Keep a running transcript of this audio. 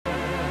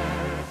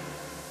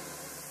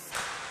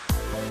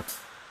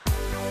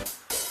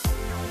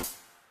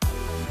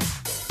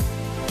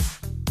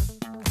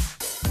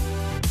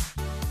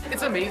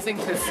It's amazing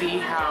to see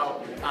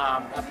how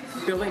a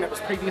building that was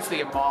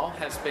previously a mall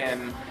has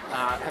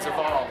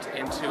evolved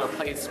into a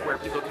place where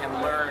people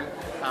can learn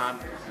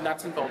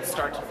nuts and bolts,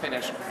 start to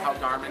finish, how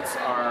garments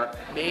are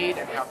made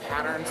and how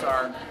patterns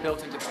are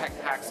built into tech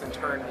packs and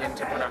turned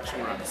into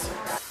production runs.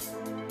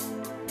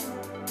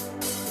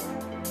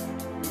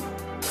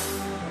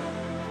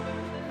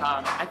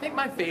 I think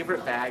my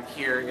favorite bag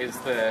here is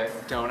the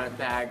donut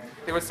bag.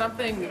 There was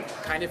something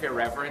kind of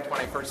irreverent when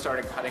I first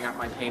started cutting up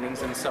my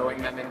paintings and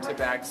sewing them into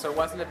bags, so it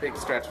wasn't a big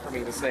stretch for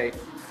me to say,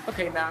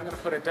 okay, now I'm going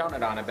to put a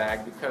donut on a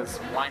bag, because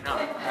why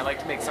not? I like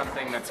to make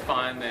something that's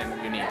fun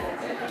and unique.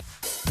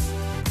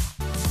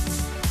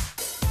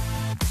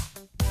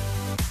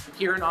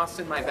 Here in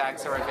Austin, my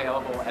bags are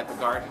available at the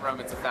Garden Room.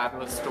 It's a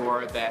fabulous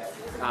store that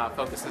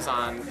focuses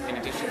on, in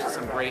addition to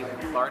some great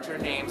larger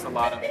names, a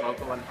lot of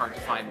local and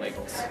hard-to-find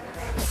labels.